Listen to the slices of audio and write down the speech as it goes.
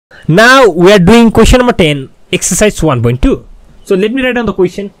Now we are doing question number 10, exercise 1.2. So let me write down the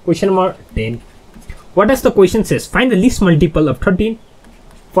question number 10. What does the question says? Find the least multiple of 13.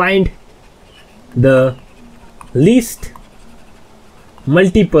 Find the least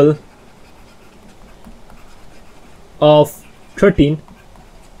multiple of 13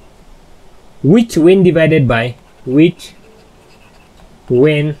 which when divided by which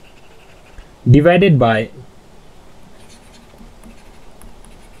when divided by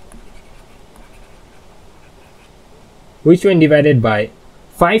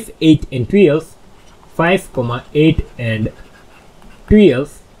 5, 8 and 12, 5, 8 and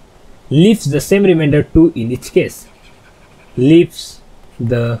 12 leaves the same remainder 2 in each case. Leaves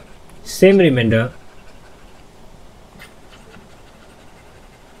the same remainder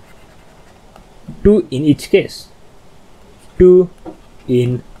 2 in each case. 2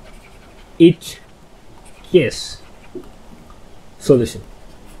 in each case. Solution.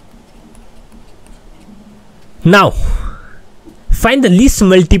 Now find the least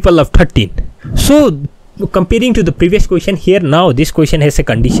multiple of 13. So comparing to the previous question, here now this question has a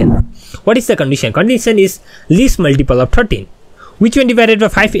condition. What is the condition? Condition is least multiple of 13 which when divided by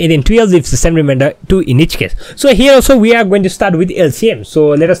 5, 8 and 12 leaves the same remainder 2 in each case. So here also we are going to start with LCM. So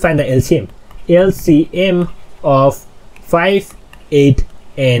let us find the LCM. LCM of 5, 8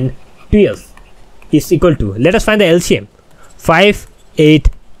 and 12 is equal to, let us find the LCM. 5, 8,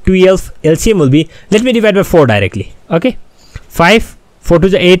 12 LCM will be, let me divide by 4 directly. Okay, 5, 4 to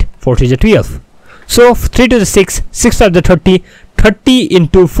the 8, 4 to the 12. So 3 to the 6, 6 to the 30, 30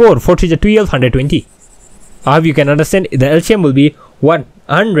 into 4, 4 to the 12, 120. I hope you can understand. The LCM will be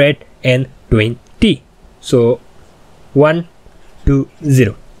 120. So 1, 2,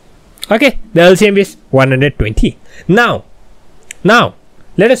 0. Okay, the LCM is 120. Now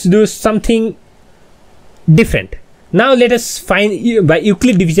let us do something different. Now let us find by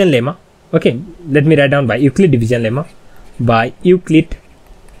Euclid division lemma. Okay, let me write down by Euclid division lemma. By Euclid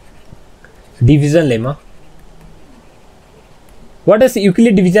division lemma. What does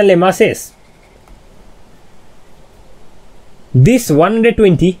Euclid division lemma says? This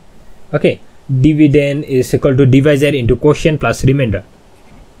 120, okay, dividend is equal to divisor into quotient plus remainder.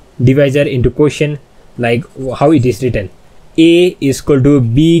 Divisor into quotient, like how it is written. A is equal to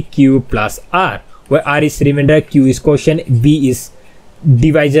BQ plus R, where R is remainder, Q is quotient, B is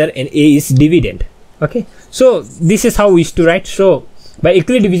divisor and A is dividend. Okay, so this is how we used to write. So by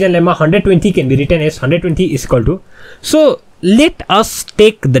Euclid division lemma, 120 can be written as 120 is equal to, so let us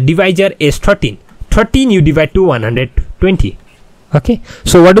take the divisor as 13. 13 you divide to 120. Okay,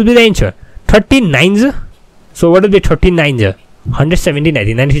 so what will be the answer? 13 nines. So what will be 13 nines? 170,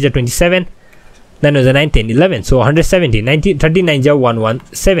 99 is 27, 9 was 9, 10, 11. So 170, 90, 13 nines are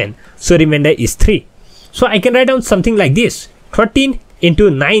 117. So remainder is 3. So I can write down something like this: 13 into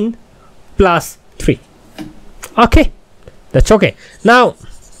 9 plus 3. Okay, that's okay. Now,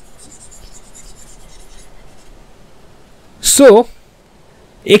 so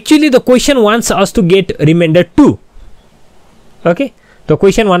actually the question wants us to get remainder 2. Okay, the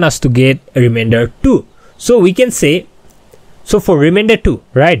question wants us to get remainder 2. So we can say, so for remainder 2,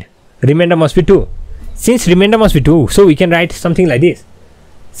 right, remainder must be 2. Since remainder must be 2, so we can write something like this.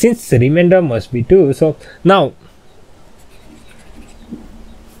 Since remainder must be 2, so now,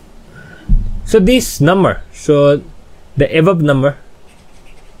 so this number, so the above number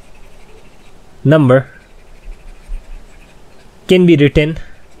can be written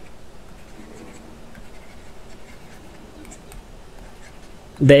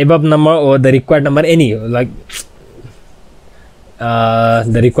the above number or the required number, any, like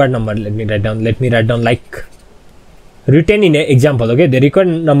the required number, let me write down like written in an example. Okay, the required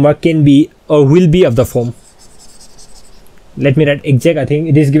number can be or will be of the form, let me write exact, I think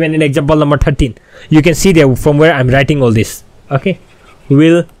it is given in example number 13. You can see there from where I'm writing all this. Okay,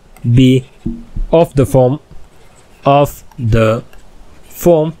 will be of the form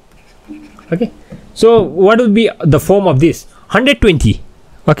Okay, so what will be the form of this? 120.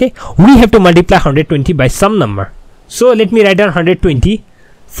 Okay, we have to multiply 120 by some number. So let me write down 120.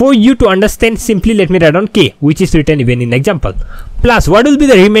 For you to understand, simply let me write down k, which is written even in example, plus what will be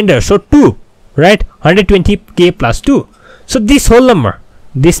the remainder? So 2, right? 120k plus 2. So this whole number,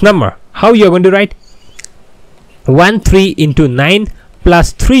 this number, how you are going to write? 13 into 9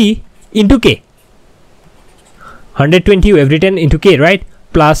 plus 3 into k. 120 you have written into k, right?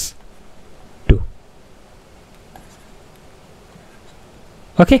 Plus 2.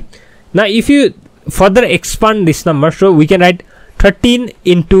 Okay, now if you further expand this number, so we can write 13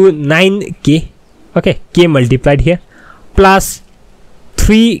 into 9k, okay, k multiplied here, plus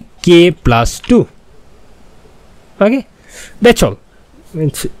 3k plus 2. Okay, that's all.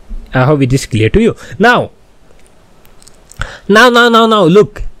 It's I hope it is clear to you. Now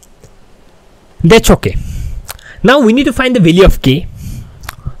look, that's okay. Now we need to find the value of k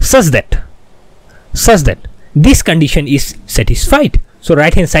such that this condition is satisfied. So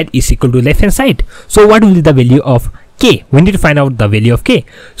right hand side is equal to left hand side. So what will be the value of k? We need to find out the value of k.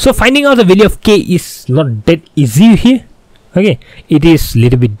 So finding out the value of k is not that easy here. Okay, it is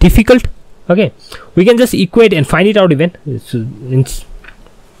little bit difficult. Okay, we can just equate and find it out even.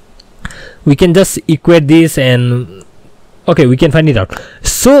 We can just equate this and okay, we can find it out.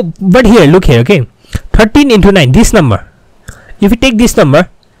 So but here, look here, okay, 13 into 9, this number, if we take this number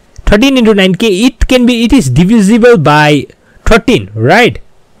 13 into 9k, it is divisible by 13, right?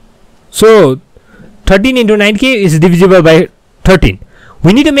 So 13 into 9k is divisible by 13.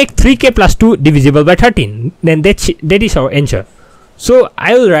 We need to make 3k plus 2 divisible by 13. Then that is our answer. So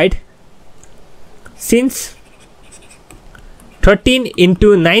I will write, since 13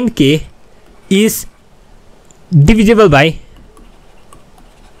 into 9k is divisible by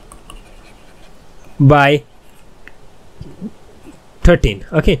 13.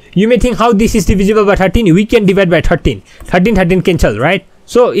 Okay, you may think how this is divisible by 13. We can divide by 13. 13 cancel, right?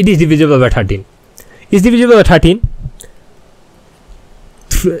 So it is divisible by 13. Is divisible by 13.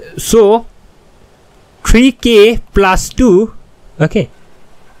 So 3k plus 2, okay,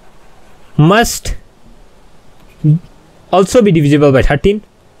 must also be divisible by 13.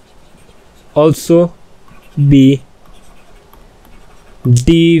 Also be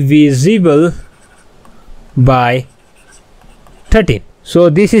divisible by 13. So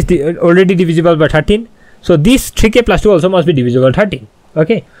this is already divisible by 13. So this 3k plus 2 also must be divisible by 13.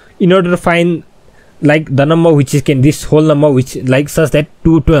 Okay, in order to find like the number which is this whole number which like such that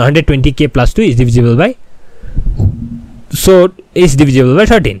 220k plus 2 is divisible by, so is divisible by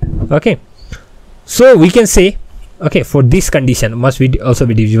 13. Okay, so we can say, okay, for this condition must be also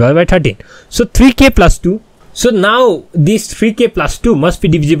be divisible by 13. So 3k plus 2. So now this 3k plus 2 must be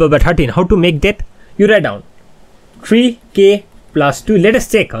divisible by 13. How to make that? You write down 3k plus 2. Let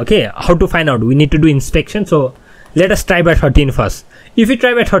us check, okay, how to find out. We need to do inspection. So let us try by 13 first. If we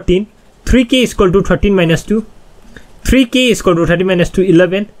try by 13, 3k is equal to 13 minus 2. 3k is equal to 13 minus 2,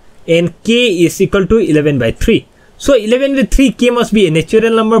 11. And k is equal to 11 by 3. So 11 by 3, k must be a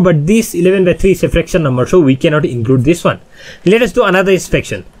natural number, but this 11 by 3 is a fraction number, so we cannot include this one. Let us do another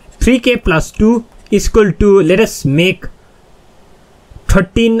inspection. 3k plus 2 is equal to, let us make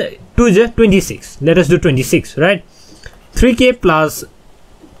 13, 2 is 26. Let us do 26, right? 3k plus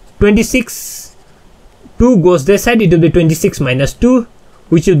 26, 2 goes this side, it will be 26 minus 2,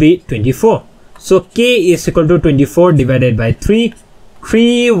 which will be 24. So k is equal to 24 divided by 3.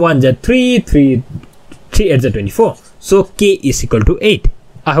 3 1 is 3, 3 8 is 24. So k is equal to 8.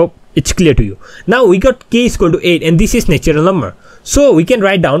 I hope it's clear to you. Now we got k is equal to 8 and this is natural number. So we can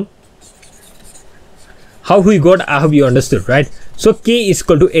write down how we got. I hope you understood, right? So k is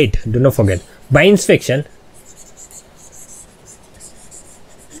equal to 8. Do not forget. By inspection,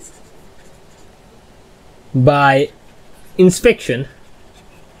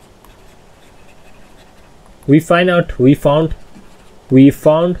 we found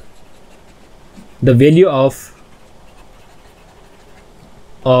the value of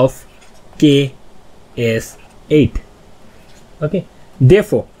k is 8. Okay,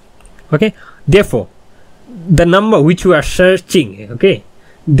 therefore the number which we are searching, okay,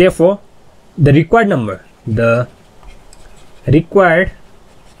 therefore the required number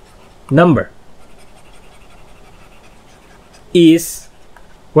is,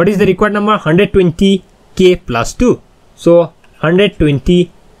 what is the required number? 120k plus 2. So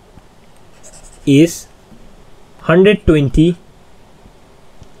 120 is 120k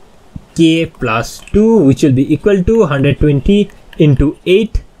plus 2, which will be equal to 120 into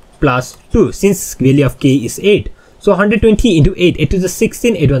 8 plus 2, since value of k is 8. So 120 into 8, 8 to the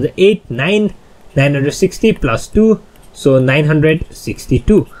 16, 8 was the 8, 9, 960 plus 2, so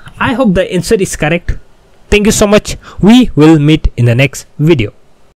 962. I hope the answer is correct. Thank you so much. We will meet in the next video.